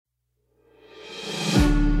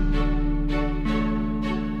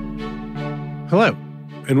Hello,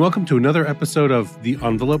 and welcome to another episode of The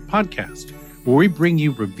Envelope Podcast, where we bring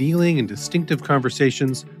you revealing and distinctive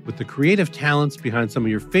conversations with the creative talents behind some of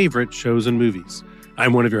your favorite shows and movies.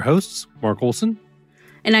 I'm one of your hosts, Mark Olson.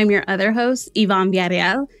 And I'm your other host, Yvonne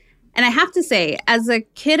Villarreal. And I have to say, as a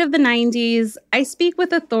kid of the 90s, I speak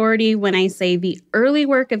with authority when I say the early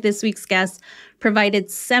work of this week's guest provided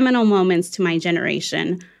seminal moments to my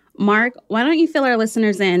generation. Mark, why don't you fill our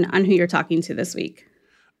listeners in on who you're talking to this week?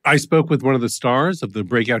 I spoke with one of the stars of the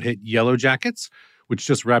breakout hit Yellow Jackets, which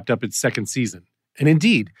just wrapped up its second season. And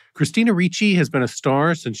indeed, Christina Ricci has been a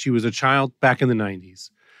star since she was a child back in the 90s.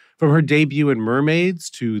 From her debut in Mermaids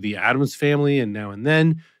to The Addams Family and Now and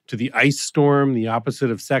Then to The Ice Storm, the opposite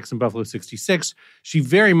of Sex and Buffalo 66, she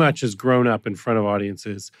very much has grown up in front of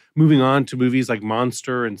audiences, moving on to movies like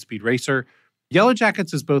Monster and Speed Racer. Yellow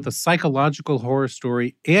Jackets is both a psychological horror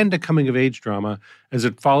story and a coming-of-age drama as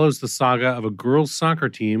it follows the saga of a girls' soccer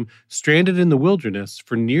team stranded in the wilderness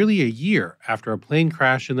for nearly a year after a plane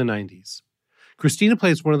crash in the 90s. Christina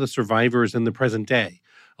plays one of the survivors in the present day,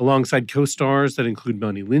 alongside co-stars that include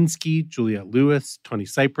Melanie Lynskey, Juliette Lewis, Tawny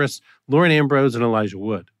Cypress, Lauren Ambrose, and Elijah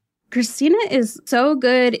Wood. Christina is so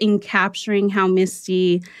good in capturing how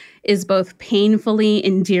Misty is both painfully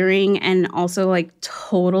endearing and also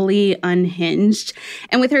totally unhinged.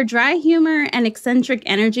 And with her dry humor and eccentric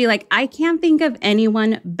energy, I can't think of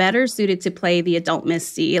anyone better suited to play the adult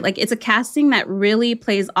Misty. It's a casting that really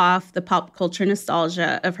plays off the pop culture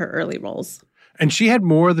nostalgia of her early roles. And she had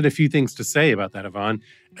more than a few things to say about that, Yvonne,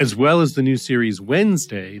 as well as the new series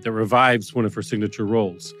Wednesday that revives one of her signature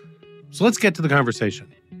roles. So let's get to the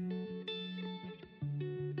conversation.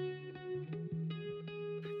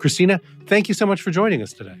 Christina, thank you so much for joining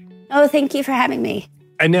us today. Oh, thank you for having me.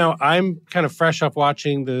 And now I'm kind of fresh off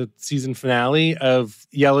watching the season finale of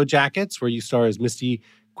Yellow Jackets, where you star as Misty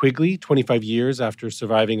Quigley, 25 years after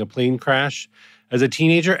surviving a plane crash as a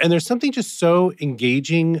teenager. And there's something just so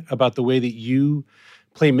engaging about the way that you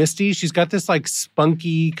play Misty. She's got this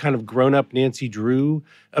spunky kind of grown-up Nancy Drew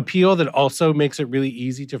appeal that also makes it really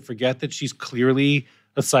easy to forget that she's clearly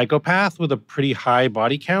a psychopath with a pretty high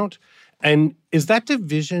body count. And is that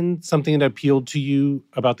division something that appealed to you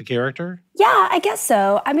about the character? Yeah, I guess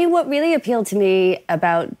so. I mean, what really appealed to me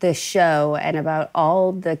about the show and about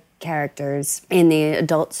all the characters in the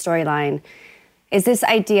adult storyline is this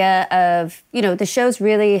idea of, the show's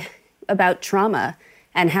really about trauma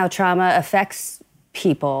and how trauma affects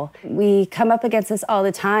people. We come up against this all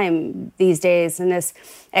the time these days, and this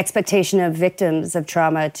expectation of victims of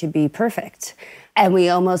trauma to be perfect. And we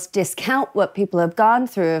almost discount what people have gone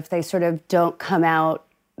through if they sort of don't come out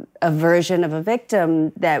a version of a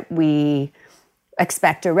victim that we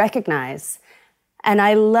expect or recognize. And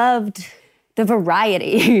I loved the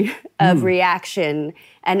variety of reaction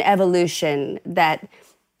and evolution that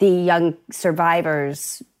the young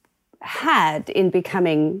survivors had in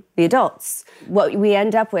becoming the adults. What we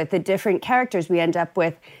end up with, the different characters we end up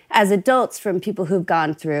with as adults from people who've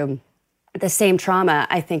gone through the same trauma,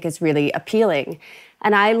 I think, is really appealing.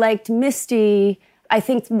 And I liked Misty. I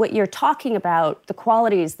think what you're talking about, the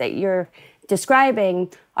qualities that you're describing,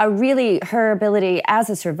 are really her ability as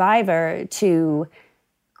a survivor to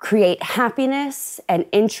create happiness and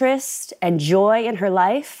interest and joy in her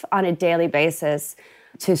life on a daily basis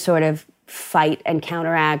to sort of fight and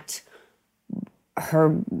counteract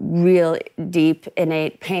her real deep,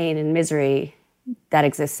 innate pain and misery that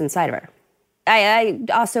exists inside of her. I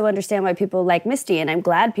also understand why people like Misty, and I'm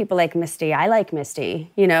glad people like Misty. I like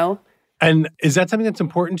Misty, And is that something that's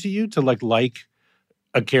important to you, to like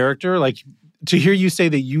a character? To hear you say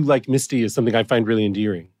that you like Misty is something I find really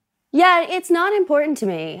endearing. Yeah, it's not important to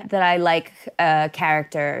me that I like a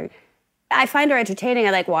character. I find her entertaining.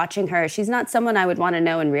 I like watching her. She's not someone I would want to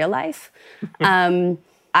know in real life.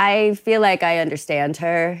 I feel like I understand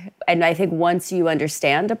her. And I think once you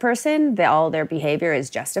understand a person, all their behavior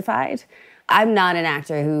is justified. I'm not an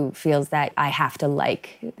actor who feels that I have to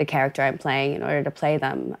like the character I'm playing in order to play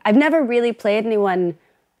them. I've never really played anyone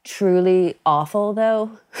truly awful,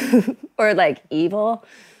 though, or evil.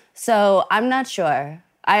 So I'm not sure.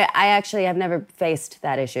 I actually have never faced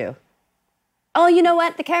that issue. Oh, you know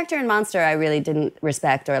what? The character in Monster I really didn't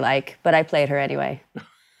respect or like, but I played her anyway.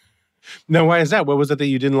 Now, why is that? What was it that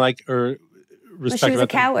you didn't like or respect? Well, she was a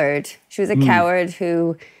coward. She was a coward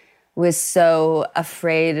who was so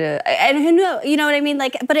afraid, and who knew, you know what I mean?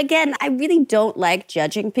 But again, I really don't like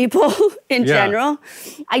judging people in general.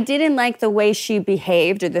 I didn't like the way she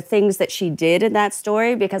behaved or the things that she did in that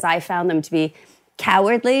story because I found them to be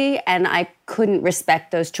cowardly and I couldn't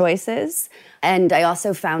respect those choices. And I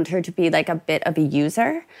also found her to be a bit of a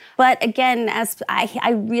user. But again, as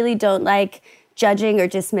I really don't like judging or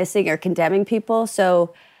dismissing or condemning people.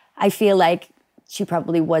 So I feel like she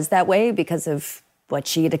probably was that way because of what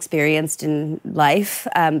she had experienced in life.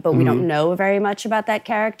 But we don't know very much about that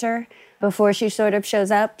character before she sort of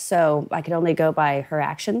shows up. So I could only go by her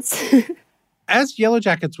actions. As Yellow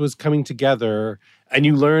Jackets was coming together and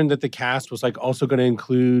you learned that the cast was like also going to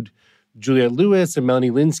include Juliette Lewis and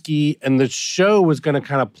Melanie Lynskey, and the show was going to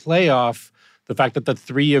kind of play off the fact that the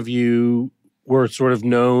three of you were sort of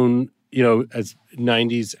known, as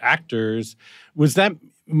 90s actors. Was that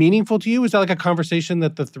meaningful to you? Was that like a conversation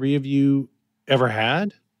that the three of you ever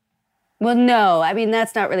had? Well, no. I mean,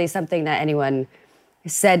 that's not really something that anyone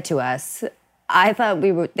said to us. I thought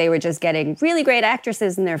they were just getting really great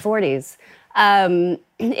actresses in their 40s.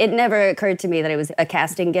 It never occurred to me that it was a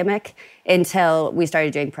casting gimmick until we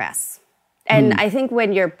started doing press. And I think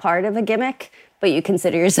when you're part of a gimmick, but you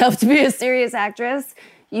consider yourself to be a serious actress,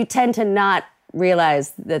 you tend to not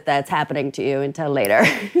realize that that's happening to you until later.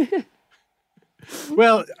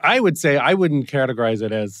 Well, I would say I wouldn't categorize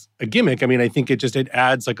it as a gimmick. I mean, I think it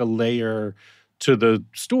adds like a layer to the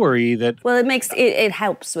story that... Well, it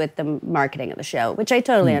helps with the marketing of the show, which I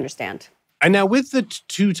totally understand. And now with the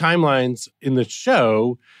two timelines in the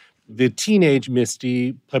show, the teenage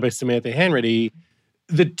Misty, played by Samantha Hanratty,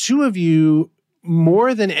 the two of you,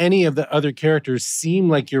 more than any of the other characters, seem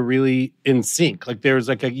like you're really in sync. Like there's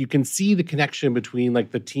like you can see the connection between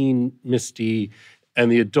like the teen Misty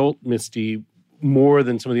and the adult Misty more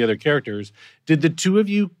than some of the other characters. Did the two of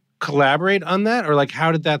you collaborate on that? Or like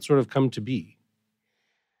how did that sort of come to be?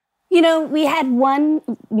 We had one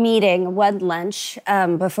meeting, one lunch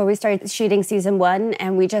before we started shooting season 1,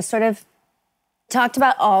 and we just sort of talked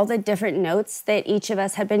about all the different notes that each of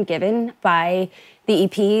us had been given by the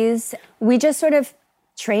EPs. We just sort of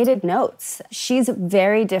traded notes. She's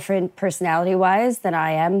very different personality-wise than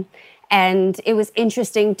I am, and it was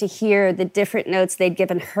interesting to hear the different notes they'd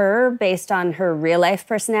given her based on her real-life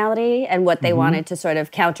personality and what they wanted to sort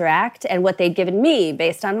of counteract, and what they'd given me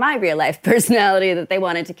based on my real-life personality that they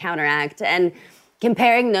wanted to counteract. And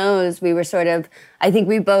comparing those, we were sort of, I think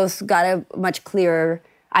we both got a much clearer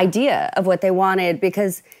idea of what they wanted,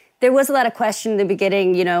 because there was a lot of question in the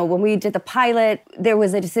beginning. When we did the pilot, there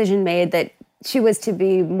was a decision made that she was to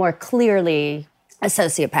be more clearly a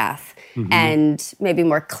sociopath and maybe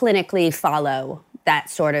more clinically follow that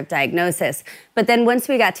sort of diagnosis. But then once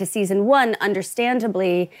we got to season 1,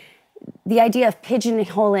 understandably, the idea of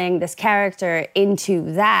pigeonholing this character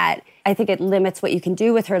into that, I think it limits what you can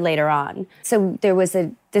do with her later on. So there was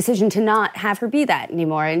a decision to not have her be that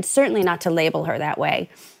anymore, and certainly not to label her that way.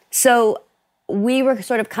 So we were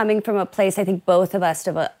sort of coming from a place, I think both of us,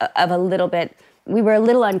 of a little bit, we were a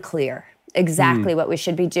little unclear exactly what we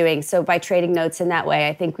should be doing. So by trading notes in that way,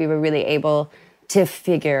 I think we were really able to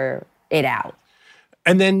figure it out.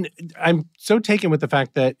 And then I'm so taken with the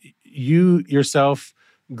fact that you yourself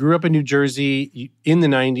grew up in New Jersey in the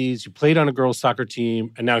 90s, you played on a girls' soccer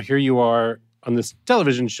team, and now here you are on this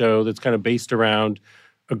television show that's kind of based around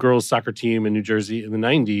a girls' soccer team in New Jersey in the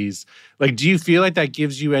 90s. Like, do you feel like that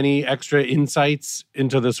gives you any extra insights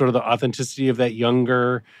into the sort of the authenticity of that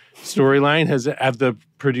younger storyline? Have the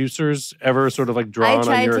producers ever sort of like drawn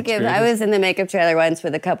on your experience? I was in the makeup trailer once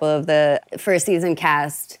with a couple of the first season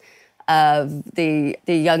cast of the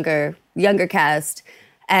younger cast,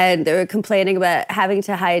 and they were complaining about having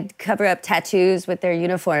to cover up tattoos with their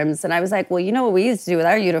uniforms. And I was like, well, you know what we used to do with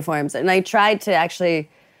our uniforms? And I tried to actually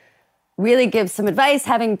really give some advice,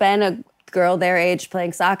 having been a girl their age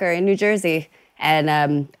playing soccer in New Jersey. And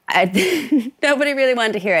nobody really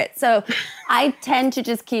wanted to hear it. So I tend to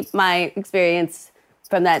just keep my experience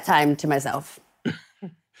from that time to myself.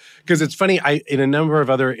 Because it's funny, in a number of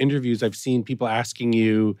other interviews, I've seen people asking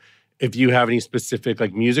you if you have any specific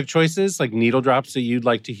like music choices, like needle drops that you'd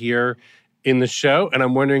like to hear in the show. And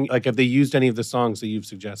I'm wondering, like, have they used any of the songs that you've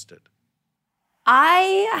suggested?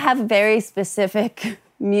 I have very specific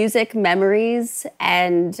music memories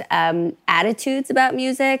and attitudes about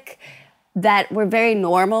music that were very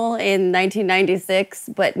normal in 1996,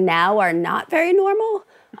 but now are not very normal.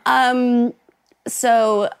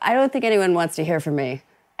 So I don't think anyone wants to hear from me.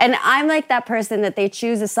 And I'm like that person that they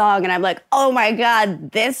choose a song and I'm like, oh my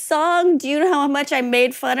God, this song? Do you know how much I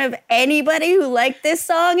made fun of anybody who liked this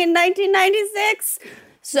song in 1996?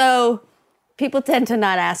 So people tend to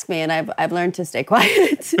not ask me, and I've learned to stay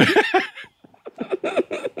quiet.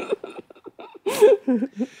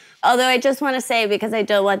 Although I just want to say, because I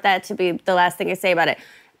don't want that to be the last thing I say about it,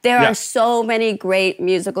 there are so many great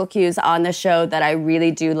musical cues on the show that I really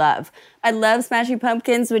do love. I love Smashing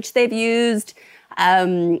Pumpkins, which they've used.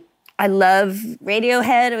 I love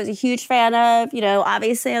Radiohead. I was a huge fan of.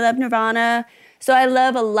 Obviously I love Nirvana. So I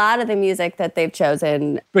love a lot of the music that they've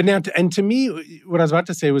chosen. But now, and to me, what I was about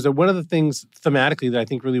to say was that one of the things thematically that I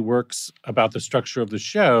think really works about the structure of the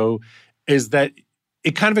show is that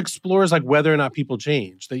it kind of explores like whether or not people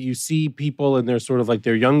change, that you see people in their sort of like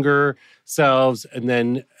their younger selves. And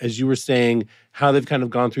then, as you were saying, how they've kind of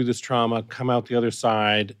gone through this trauma, come out the other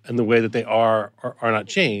side, and the way that they are not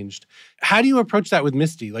changed. How do you approach that with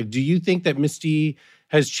Misty? Like, do you think that Misty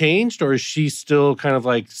has changed, or is she still kind of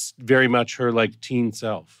like very much her like teen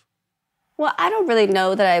self? Well, I don't really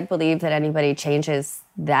know that I believe that anybody changes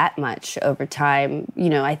that much over time.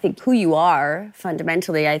 I think who you are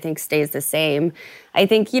fundamentally, I think stays the same. I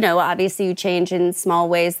think, obviously you change in small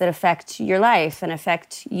ways that affect your life and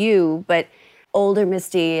affect you, but older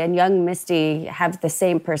Misty and young Misty have the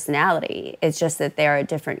same personality. It's just that there are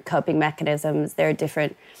different coping mechanisms. There are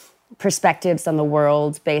different perspectives on the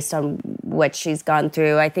world based on what she's gone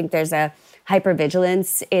through. I think there's a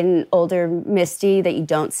hypervigilance in older Misty that you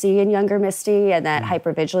don't see in younger Misty, and that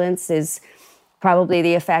hypervigilance is probably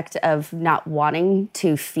the effect of not wanting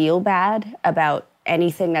to feel bad about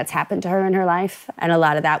anything that's happened to her in her life. And a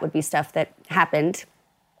lot of that would be stuff that happened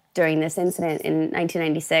during this incident in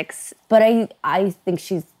 1996. But I think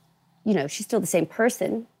she's still the same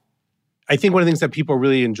person. I think one of the things that people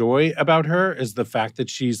really enjoy about her is the fact that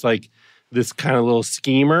she's like this kind of little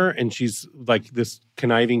schemer, and she's like this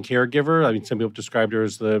conniving caregiver. I mean, some people described her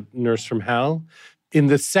as the nurse from hell. In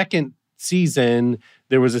the second season,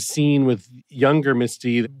 there was a scene with younger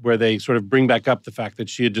Misty where they sort of bring back up the fact that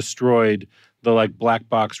she had destroyed the like black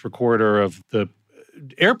box recorder of the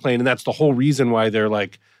airplane, and that's the whole reason why they're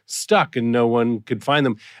like stuck and no one could find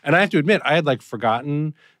them. And I have to admit, I had like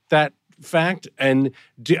forgotten that fact. And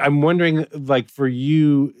I'm wondering, like, for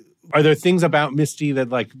you, are there things about Misty that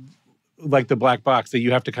like the black box that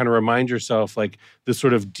you have to kind of remind yourself, like this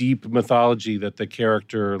sort of deep mythology that the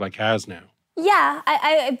character like has now? Yeah,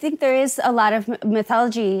 I think there is a lot of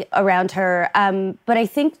mythology around her. But I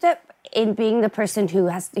think that in being the person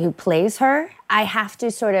who plays her, I have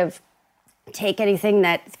to sort of take anything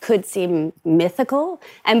that could seem mythical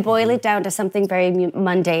and boil it down to something very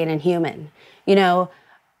mundane and human.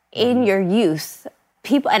 In your youth,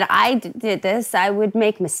 people, and I did this, I would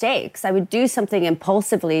make mistakes. I would do something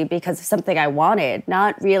impulsively because of something I wanted,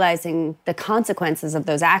 not realizing the consequences of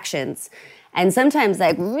those actions. And sometimes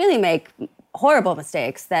like really make horrible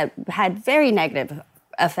mistakes that had very negative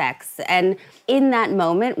effects. And in that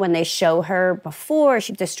moment, when they show her before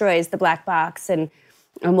she destroys the black box and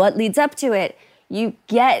what leads up to it, you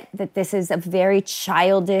get that this is a very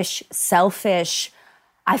childish, selfish,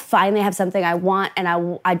 I finally have something I want and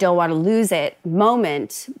I don't want to lose it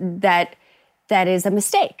moment that is a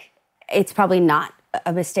mistake. It's probably not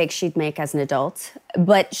a mistake she'd make as an adult,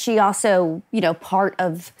 but she also, part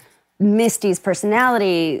of Misty's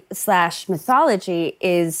personality / mythology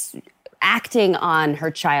is acting on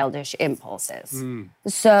her childish impulses.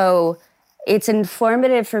 So it's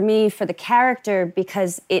informative for me for the character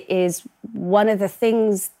because it is one of the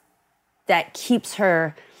things that keeps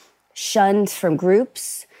her shunned from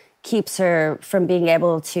groups, keeps her from being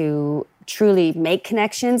able to truly make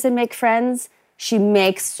connections and make friends. She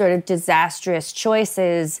makes sort of disastrous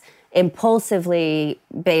choices impulsively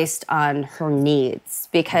based on her needs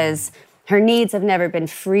because her needs have never been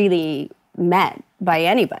freely met by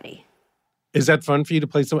anybody. Is that fun for you to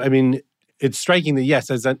play I mean, it's striking that, yes,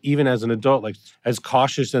 even as an adult, like as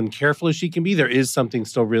cautious and careful as she can be, there is something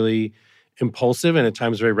still really impulsive and at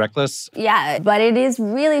times very reckless. Yeah, but it is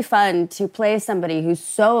really fun to play somebody who's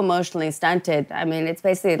so emotionally stunted. I mean, it's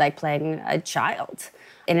basically like playing a child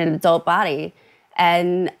in an adult body.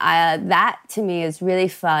 And that, to me, is really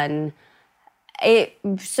fun. It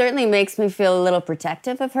certainly makes me feel a little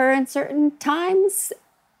protective of her in certain times,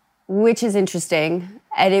 which is interesting.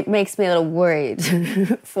 And it makes me a little worried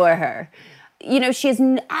for her. She has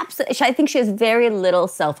I think she has very little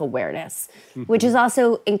self-awareness, which is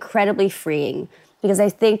also incredibly freeing because I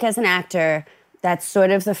think as an actor, that's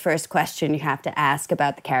sort of the first question you have to ask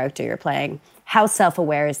about the character you're playing. How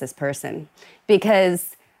self-aware is this person?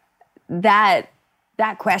 Because that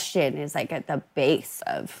question is like at the base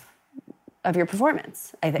of your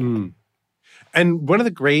performance, I think. And one of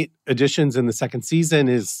the great additions in the second season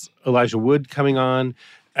is Elijah Wood coming on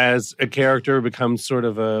as a character, becomes sort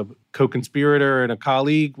of a co-conspirator and a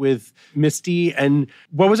colleague with Misty. And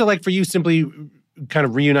what was it like for you simply kind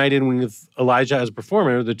of reunited with Elijah as a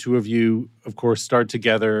performer? The two of you, of course, starred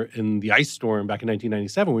together in The Ice Storm back in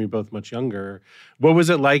 1997 when you were both much younger. What was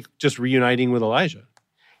it like just reuniting with Elijah?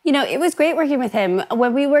 It was great working with him.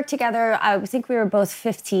 When we worked together, I think we were both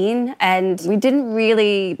 15, and we didn't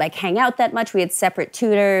really hang out that much. We had separate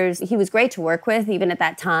tutors. He was great to work with, even at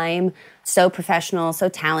that time. So professional, so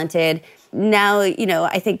talented. Now,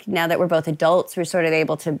 I think now that we're both adults, we're sort of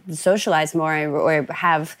able to socialize more or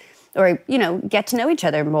get to know each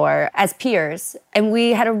other more as peers. And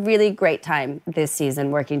we had a really great time this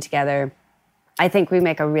season working together. I think we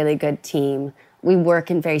make a really good team. We work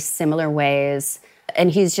in very similar ways. And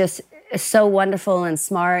he's just so wonderful and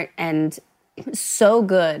smart and so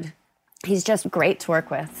good. He's just great to work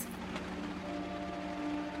with.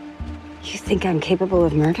 You think I'm capable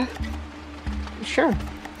of murder? Sure.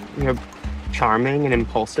 You're charming and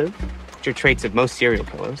impulsive, which are traits of most serial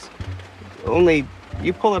killers. Only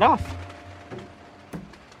you pull it off.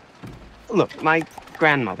 Look, my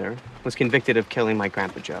grandmother was convicted of killing my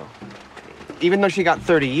Grandpa Joe. Even though she got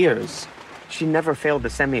 30 years, she never failed to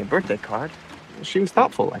send me a birthday card. She was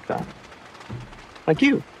thoughtful like that. Like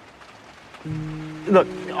you. Look,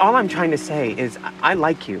 all I'm trying to say is I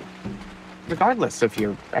like you, regardless of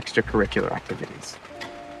your extracurricular activities.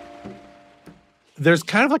 There's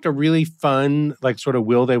kind of like a really fun, sort of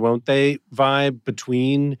will they, won't they vibe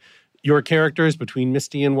between your characters, between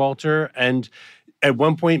Misty and Walter. And at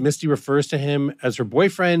one point, Misty refers to him as her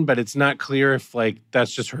boyfriend, but it's not clear if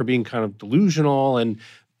that's just her being kind of delusional. And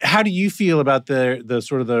how do you feel about the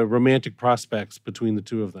sort of the romantic prospects between the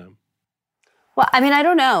two of them? Well, I mean, I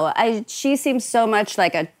don't know. She seems so much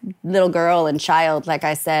like a little girl and child, like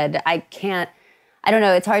I said. I don't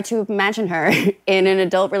know. It's hard to imagine her in an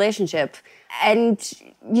adult relationship. And,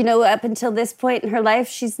 up until this point in her life,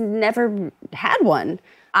 she's never had one.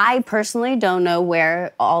 I personally don't know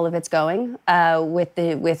where all of it's going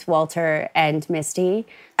with Walter and Misty.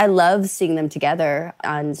 I love seeing them together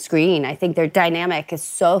on screen. I think their dynamic is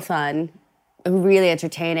so fun, really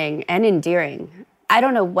entertaining, and endearing. I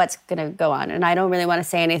don't know what's going to go on, and I don't really want to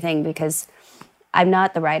say anything because I'm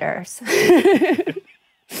not the writers.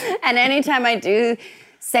 And anytime I do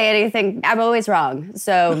say anything, I'm always wrong.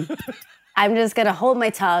 So I'm just going to hold my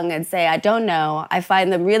tongue and say I don't know. I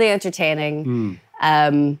find them really entertaining.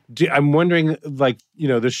 I'm wondering,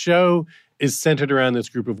 the show is centered around this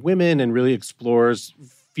group of women and really explores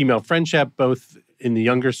female friendship, both in the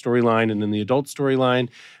younger storyline and in the adult storyline.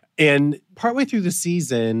 And partway through the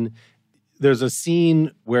season, there's a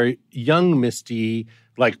scene where young Misty,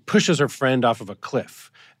 pushes her friend off of a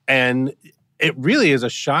cliff. And it really is a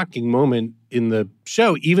shocking moment in the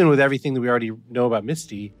show, even with everything that we already know about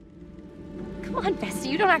Misty. Come on, Bessie,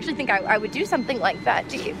 you don't actually think I would do something like that,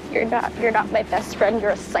 do you? You're not my best friend,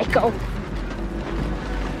 you're a psycho.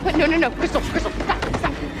 But no, Crystal,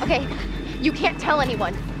 stop, okay? You can't tell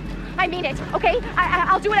anyone. I mean it, okay?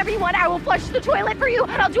 I'll do whatever you want, I will flush the toilet for you,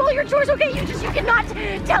 and I'll do all your chores, okay? You cannot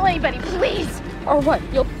tell anybody, please. Or what,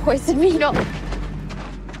 you'll poison me? No.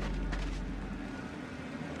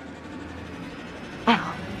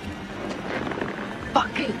 I'll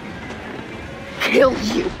fucking kill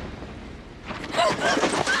you.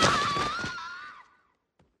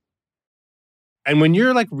 And when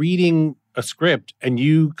you're reading a script and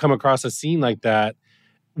you come across a scene like that,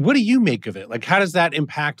 what do you make of it? How does that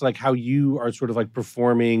impact how you are sort of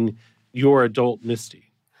performing your adult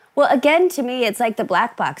Misty? Well, again, to me, it's the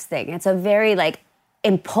black box thing. It's a very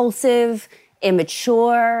impulsive,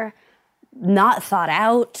 immature, not thought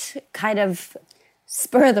out, kind of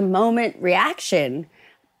spur of the moment reaction.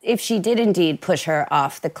 If she did indeed push her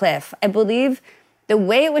off the cliff, I believe the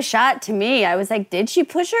way it was shot to me, I was did she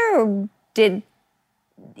push her or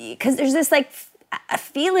because there's this a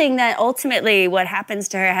feeling that ultimately what happens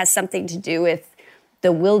to her has something to do with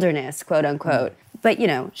the wilderness, quote unquote. But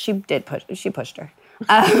she pushed her.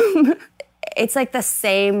 It's the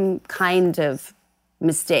same kind of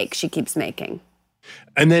mistake she keeps making.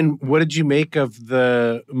 And then what did you make of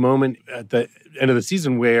the moment at the end of the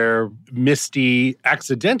season where Misty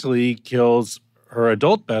accidentally kills her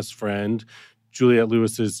adult best friend, Juliette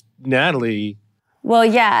Lewis's Natalie? Well,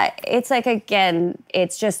 yeah, it's again,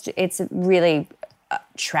 it's really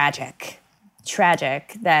tragic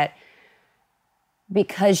that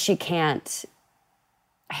because she can't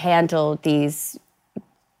handle these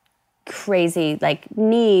crazy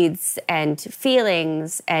needs and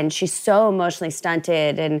feelings, and she's so emotionally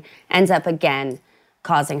stunted and ends up again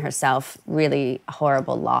causing herself really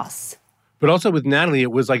horrible loss. But also with Natalie,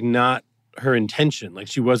 it was not her intention.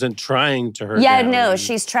 She wasn't trying to hurt Natalie. No,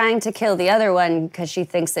 she's trying to kill the other one because she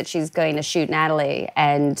thinks that she's going to shoot Natalie,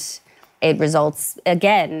 and it results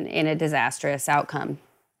again in a disastrous outcome.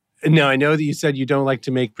 Now, I know that you said you don't like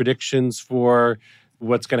to make predictions for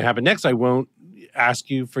what's going to happen next. I won't ask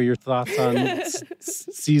you for your thoughts on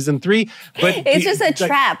season 3. But it's just a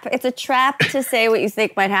trap. It's a trap to say what you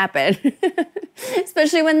think might happen,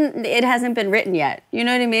 especially when it hasn't been written yet. You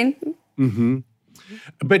know what I mean? Mm-hmm.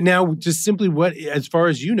 But now, just simply what, as far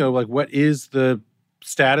as you know, like what is the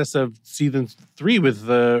status of season 3 with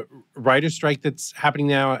the writer's strike that's happening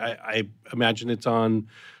now? I imagine it's on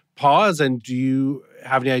pause. And do you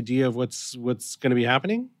have any idea of what's going to be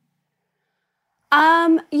happening?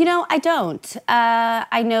 I don't.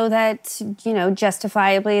 I know that,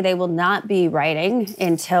 justifiably they will not be writing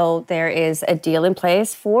until there is a deal in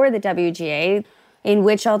place for the WGA in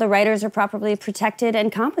which all the writers are properly protected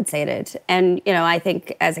and compensated. And, I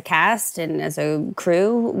think as a cast and as a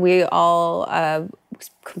crew, we all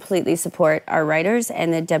completely support our writers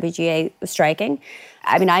and the WGA striking.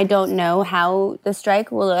 I mean, I don't know how the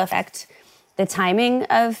strike will affect the timing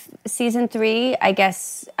of season 3. I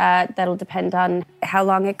guess that'll depend on how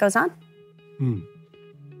long it goes on.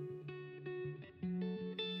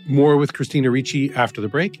 More with Christina Ricci after the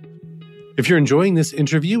break. If you're enjoying this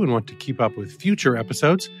interview and want to keep up with future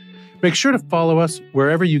episodes, make sure to follow us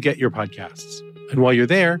wherever you get your podcasts. And while you're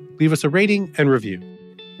there, leave us a rating and review.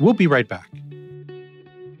 We'll be right back.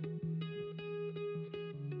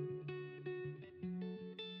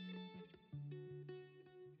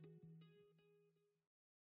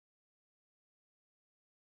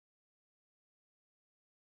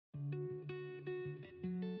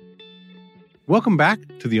 Welcome back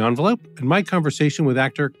to The Envelope and my conversation with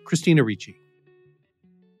actor Christina Ricci.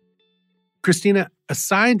 Christina,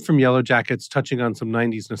 aside from Yellow Jackets touching on some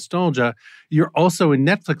 90s nostalgia, you're also in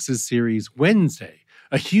Netflix's series Wednesday,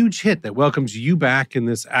 a huge hit that welcomes you back in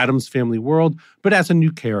this Addams Family world, but as a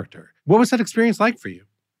new character. What was that experience like for you?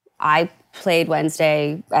 I played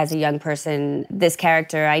Wednesday as a young person. This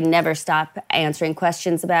character I never stop answering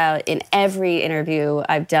questions about. In every interview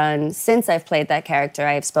I've done since I've played that character,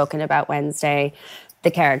 I have spoken about Wednesday,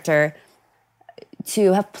 the character.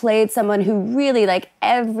 To have played someone who really,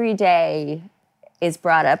 every day is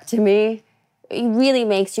brought up to me, it really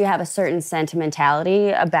makes you have a certain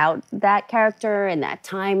sentimentality about that character and that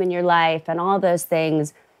time in your life and all those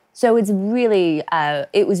things. So it's really,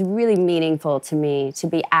 it was really meaningful to me to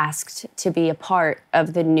be asked to be a part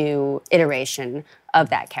of the new iteration of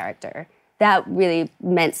that character. That really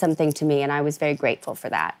meant something to me, and I was very grateful for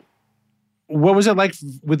that. What was it like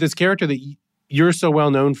with this character that you're so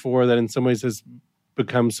well known for that in some ways has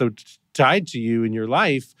become so tied to you in your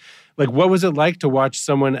life? What was it like to watch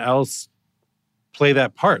someone else play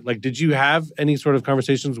that part? Did you have any sort of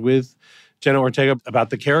conversations with Jenna Ortega about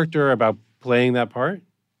the character, about playing that part?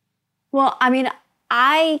 Well, I mean,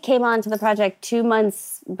 I came onto the project 2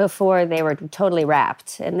 months before they were totally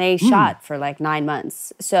wrapped, and they shot for 9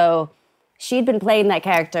 months. So she'd been playing that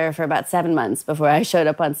character for about 7 months before I showed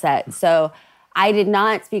up on set. So I did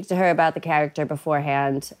not speak to her about the character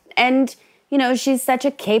beforehand. And, she's such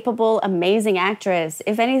a capable, amazing actress.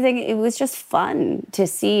 If anything, it was just fun to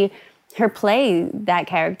see her play that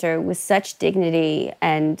character with such dignity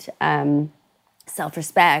and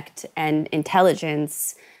self-respect and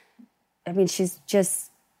intelligence. I mean, she's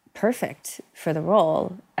just perfect for the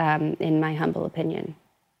role, in my humble opinion.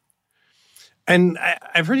 And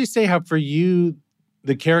I've heard you say how for you,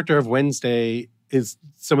 the character of Wednesday is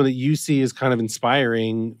someone that you see as kind of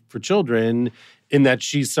inspiring for children in that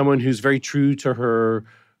she's someone who's very true to her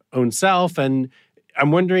own self. And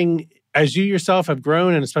I'm wondering, as you yourself have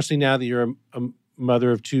grown, and especially now that you're a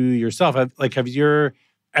mother of 2 yourself,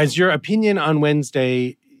 has your opinion on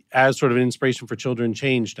Wednesday as sort of an inspiration for children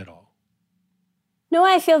changed at all? No,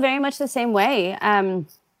 I feel very much the same way. And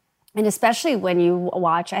especially when you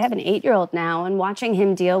watch, I have an 8-year-old now, and watching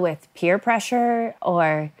him deal with peer pressure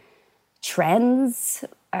or trends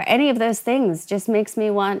or any of those things just makes me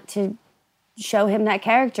want to show him that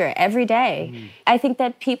character every day. I think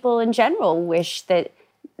that people in general wish that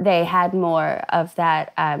they had more of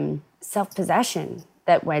that self-possession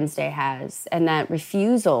that Wednesday has, and that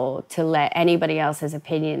refusal to let anybody else's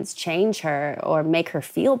opinions change her or make her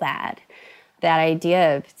feel bad. That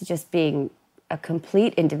idea of just being a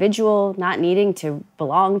complete individual, not needing to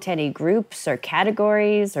belong to any groups or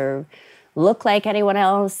categories or look like anyone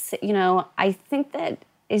else, I think that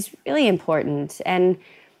is really important. And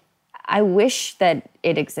I wish that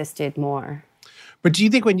it existed more. But do you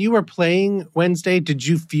think when you were playing Wednesday, did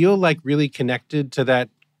you feel really connected to that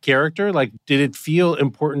character? Did it feel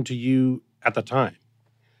important to you at the time?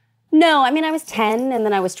 No, I mean, I was 10 and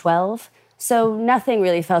then I was 12. So nothing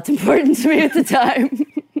really felt important to me at the time.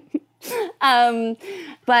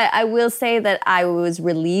 But I will say that I was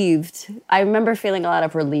relieved. I remember feeling a lot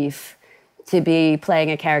of relief to be playing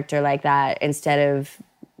a character like that instead of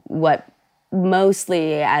what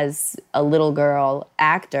mostly as a little girl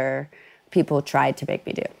actor, people tried to make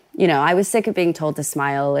me do. You know, I was sick of being told to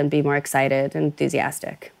smile and be more excited and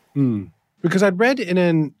enthusiastic. Because I'd read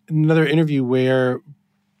in another interview where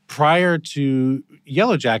prior to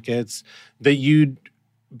Yellow Jackets that you'd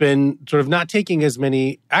been sort of not taking as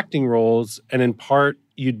many acting roles, and in part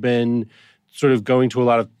you'd been sort of going to a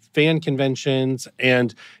lot of fan conventions.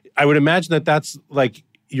 And I would imagine that that's like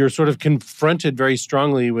you're sort of confronted very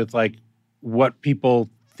strongly with like what people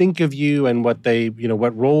think of you and what they, you know,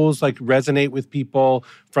 what roles like resonate with people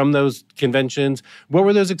from those conventions. What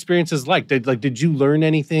were those experiences like? Did you learn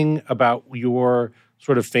anything about your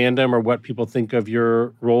sort of fandom or what people think of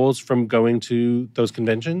your roles from going to those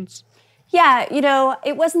conventions? Yeah, you know,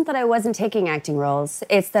 it wasn't that I wasn't taking acting roles.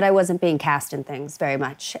 It's that I wasn't being cast in things very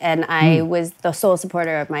much. And I was the sole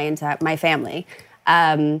supporter of my family.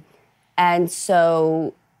 And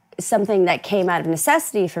so something that came out of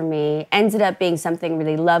necessity for me ended up being something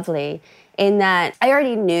really lovely in that I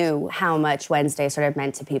already knew how much Wednesday sort of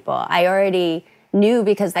meant to people. I already knew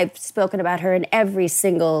because I've spoken about her in every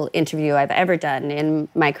single interview I've ever done in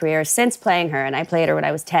my career since playing her, and I played her when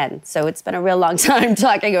I was 10. So it's been a real long time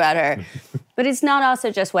talking about her. But it's not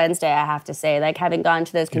also just Wednesday, I have to say. Like, having gone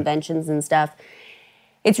to those conventions and stuff,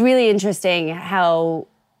 it's really interesting how,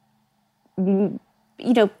 you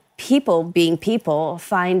know, people being people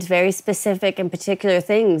find very specific and particular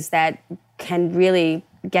things that can really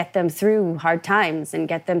get them through hard times and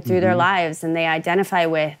get them through their lives and they identify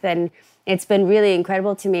with. And it's been really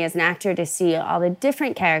incredible to me as an actor to see all the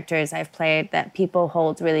different characters I've played that people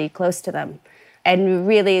hold really close to them. And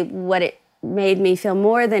really what it made me feel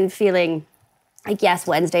more than feeling like, yes,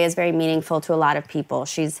 Wednesday is very meaningful to a lot of people.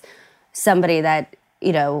 She's somebody that,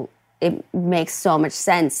 you know, it makes so much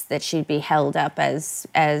sense that she'd be held up as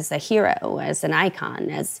a hero, as an icon,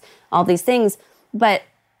 as all these things. But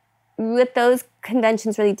what those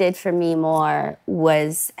conventions really did for me more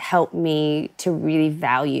was help me to really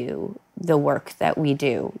value the work that we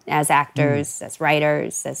do as actors, as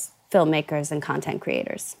writers, as filmmakers, and content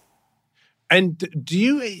creators. And do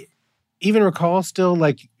you even recall still,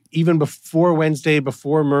 like, even before Wednesday,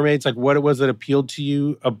 before Mermaids, like what it was that appealed to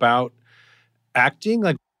you about acting?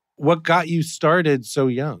 Like, what got you started so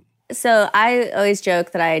young? So I always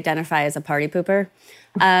joke that I identify as a party pooper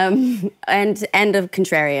and a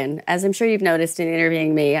contrarian. As I'm sure you've noticed in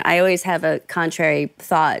interviewing me, I always have a contrary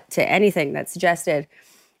thought to anything that's suggested.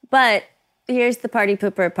 But here's the party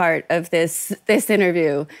pooper part of this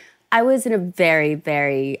interview. I was in a very,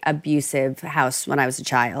 very abusive house when I was a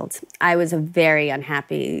child. I was a very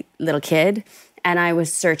unhappy little kid, and I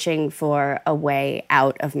was searching for a way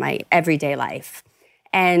out of my everyday life.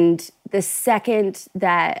 And the second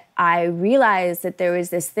that I realized that there was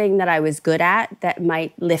this thing that I was good at that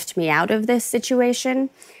might lift me out of this situation,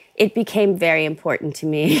 it became very important to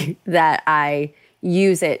me that I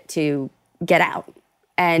use it to get out.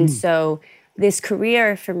 And so this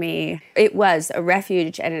career for me, it was a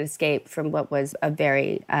refuge and an escape from what was a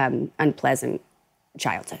very unpleasant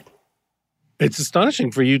childhood. It's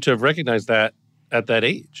astonishing for you to have recognized that at that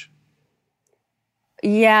age.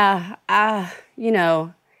 Yeah, you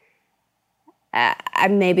know,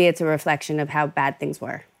 maybe it's a reflection of how bad things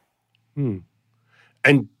were.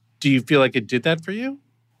 And do you feel like it did that for you?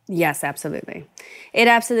 Yes, absolutely. It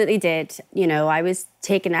absolutely did. You know, I was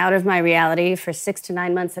taken out of my reality for 6 to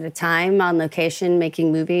 9 months at a time on location,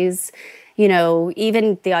 making movies. You know,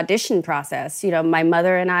 even the audition process, you know, my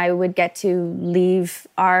mother and I would get to leave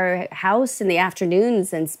our house in the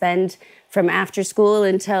afternoons and spend from after school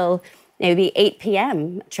until maybe 8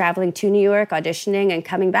 p.m. traveling to New York, auditioning, and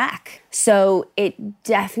coming back. So it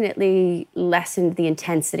definitely lessened the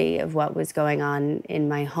intensity of what was going on in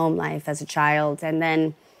my home life as a child. And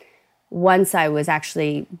then once I was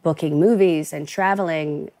actually booking movies and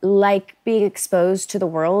traveling, like being exposed to the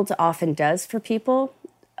world often does for people,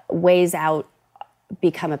 ways out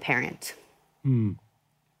become apparent.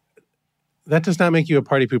 That does not make you a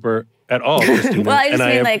party pooper at all, Christina. Well, I just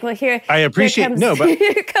mean like, well, here I appreciate here comes, no, but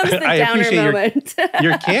here comes the I downer appreciate moment.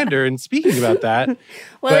 your candor in speaking about that.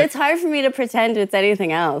 Well, it's hard for me to pretend it's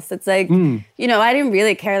anything else. It's like, you know, I didn't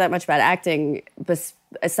really care that much about acting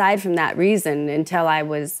aside from that reason until I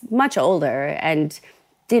was much older and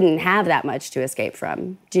didn't have that much to escape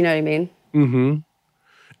from. Do you know what I mean? Mm-hmm.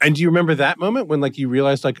 And do you remember that moment when, like, you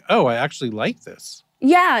realized, like, oh, I actually like this?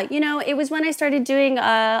 Yeah, you know, it was when I started doing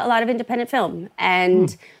a lot of independent film.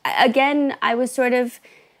 And again, I was sort of,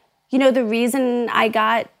 you know, the reason I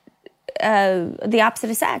got The Opposite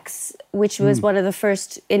of Sex, which was one of the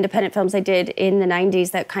first independent films I did in the 90s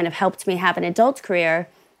that kind of helped me have an adult career,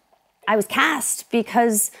 I was cast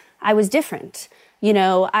because I was different. You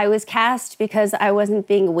know, I was cast because I wasn't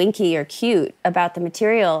being winky or cute about the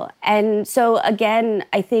material. And so, again,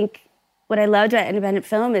 I think what I loved about independent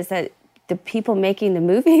film is that the people making the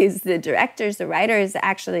movies, the directors, the writers,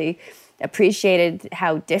 actually appreciated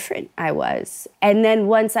how different I was. And then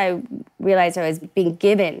once I realized I was being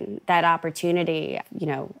given that opportunity, you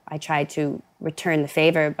know, I tried to return the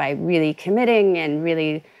favor by really committing and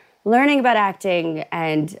really learning about acting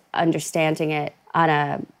and understanding it on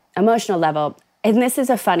an emotional level. And this is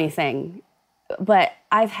a funny thing, but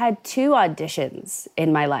I've had 2 auditions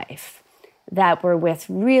in my life that were with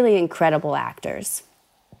really incredible actors.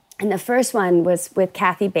 And the first one was with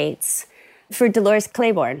Kathy Bates for Dolores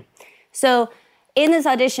Claiborne. So in this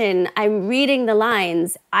audition, I'm reading the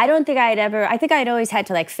lines. I think I'd always had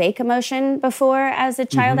to like fake emotion before as a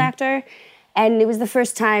child actor. And it was the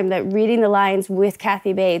first time that reading the lines with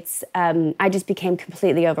Kathy Bates, I just became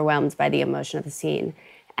completely overwhelmed by the emotion of the scene.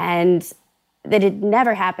 And that had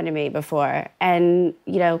never happened to me before. And,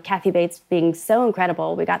 you know, Kathy Bates being so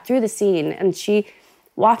incredible, we got through the scene and she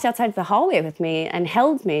walked outside the hallway with me and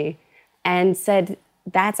held me and said,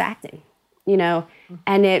 "That's acting," you know?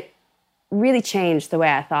 And it really changed the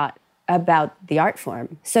way I thought about the art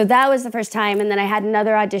form. So that was the first time. And then I had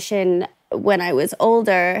another audition when I was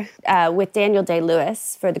older with Daniel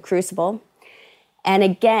Day-Lewis for The Crucible. And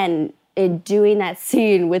again, in doing that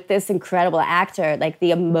scene with this incredible actor, like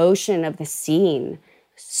the emotion of the scene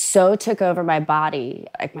so took over my body.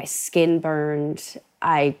 Like my skin burned.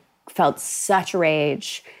 I felt such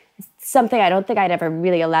rage. Something I don't think I'd ever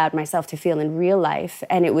really allowed myself to feel in real life.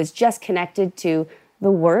 And it was just connected to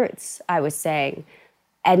the words I was saying.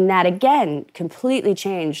 And that, again, completely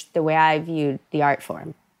changed the way I viewed the art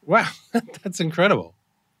form. Wow, that's incredible.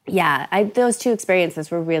 Yeah, those 2 experiences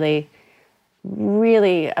were really,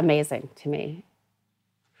 really amazing to me.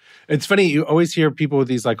 It's funny, you always hear people with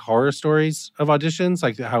these like horror stories of auditions,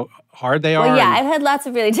 like how hard they are. Well, yeah, I've had lots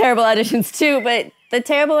of really terrible auditions too, but the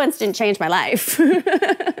terrible ones didn't change my life.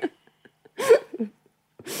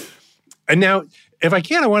 And now, if I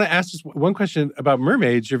can, I want to ask just one question about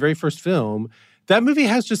Mermaids, your very first film. That movie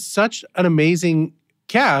has just such an amazing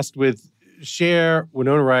cast with Cher,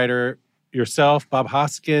 Winona Ryder, yourself, Bob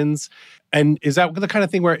Hoskins. And is that the kind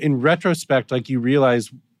of thing where in retrospect, like you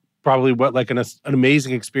realize probably what like an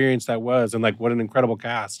amazing experience that was and like what an incredible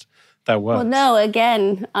cast that was? Well, no,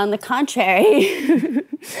 again, on the contrary,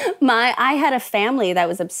 I had a family that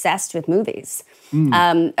was obsessed with movies,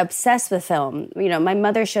 obsessed with film. You know, my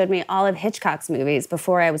mother showed me all of Hitchcock's movies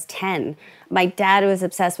before I was 10. My dad was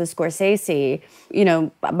obsessed with Scorsese. You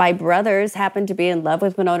know, my brothers happened to be in love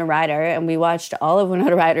with Winona Ryder, and we watched all of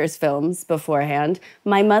Winona Ryder's films beforehand.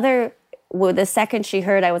 My mother, the second she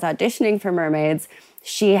heard I was auditioning for Mermaids,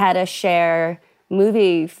 she had a Cher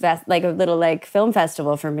movie like a little like film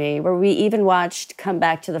festival for me, where we even watched Come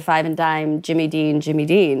Back to the Five and Dime, Jimmy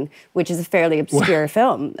Dean, which is a fairly obscure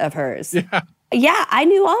film of hers. Yeah, I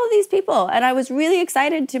knew all of these people, and I was really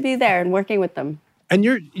excited to be there and working with them. And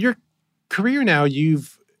your career now,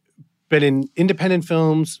 you've been in independent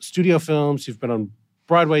films, studio films, you've been on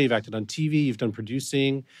Broadway, you've acted on TV, you've done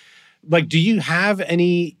producing. Like, do you have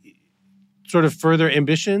any sort of further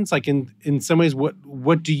ambitions? Like in some ways,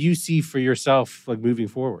 what do you see for yourself like moving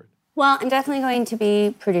forward? Well, I'm definitely going to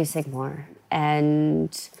be producing more.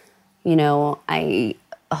 And, you know, I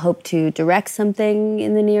hope to direct something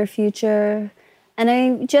in the near future. And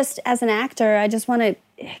I just, as an actor, I just want to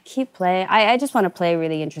keep playing. I just want to play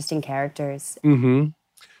really interesting characters. Mm-hmm.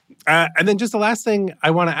 And then just the last thing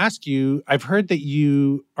I want to ask you, I've heard that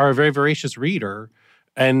you are a very voracious reader.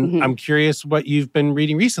 And I'm curious what you've been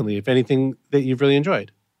reading recently, if anything that you've really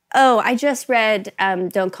enjoyed. Oh, I just read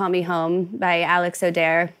Don't Call Me Home by Alex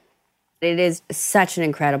O'Dare. It is such an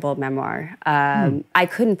incredible memoir. I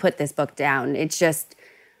couldn't put this book down. It's just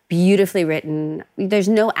beautifully written. There's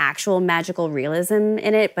no actual magical realism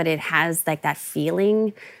in it, but it has like that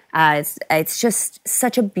feeling. It's just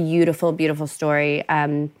such a beautiful, beautiful story.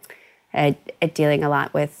 Dealing a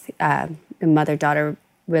lot with the mother-daughter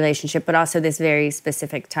relationship, but also this very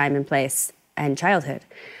specific time and place and childhood.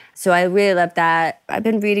 So I really love that. I've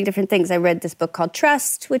been reading different things. I read this book called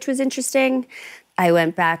Trust, which was interesting. I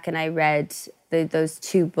went back and I read those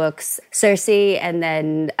 2 books, Circe and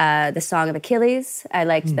then The Song of Achilles. I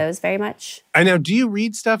liked those very much. I know. Do you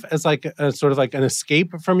read stuff as like a sort of like an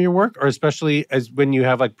escape from your work, or especially as when you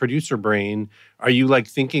have like producer brain, are you like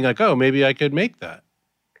thinking like, oh, maybe I could make that?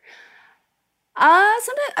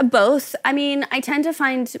 Sometimes both. I mean, I tend to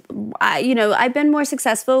find, I've been more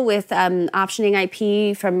successful with optioning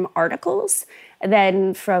IP from articles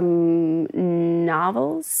than from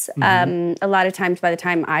novels. A lot of times by the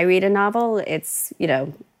time I read a novel, it's,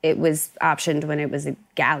 it was optioned when it was in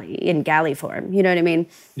galley form. You know what I mean?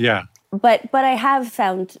 Yeah. But I have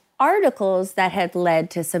found articles that had led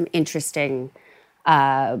to some interesting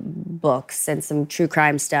books and some true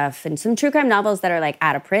crime stuff and some true crime novels that are like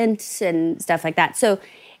out of print and stuff like that. So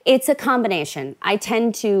it's a combination. I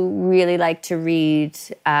tend to really like to read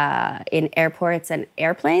in airports and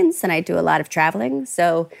airplanes, and I do a lot of traveling.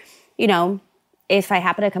 So, you know, if I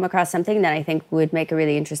happen to come across something that I think would make a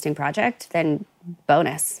really interesting project, then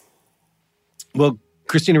bonus. Well,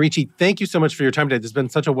 Christina Ricci, thank you so much for your time today. This has been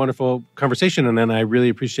such a wonderful conversation, and then I really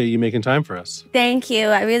appreciate you making time for us. Thank you.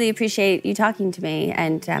 I really appreciate you talking to me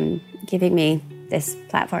and giving me this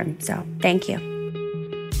platform. So thank you.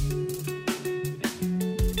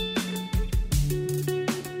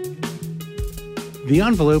 The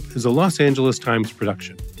Envelope is a Los Angeles Times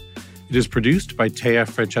production. It is produced by Taya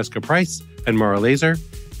Francesca Price and Mara Laser,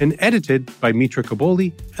 and edited by Mitra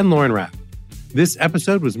Kaboli and Lauren Rapp. This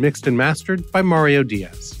episode was mixed and mastered by Mario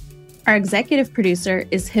Diaz. Our executive producer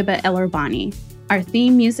is Hiba El-Urbani. Our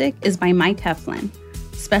theme music is by Mike Heflin.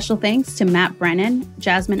 Special thanks to Matt Brennan,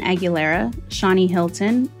 Jasmine Aguilera, Shawnee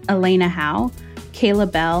Hilton, Elena Howe, Kayla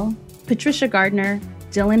Bell, Patricia Gardner,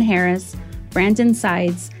 Dylan Harris, Brandon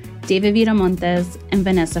Sides, David Viramontes, and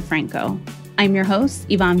Vanessa Franco. I'm your host,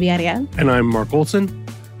 Yvonne Villarreal. And I'm Mark Olson.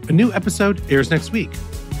 A new episode airs next week.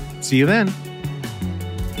 See you then.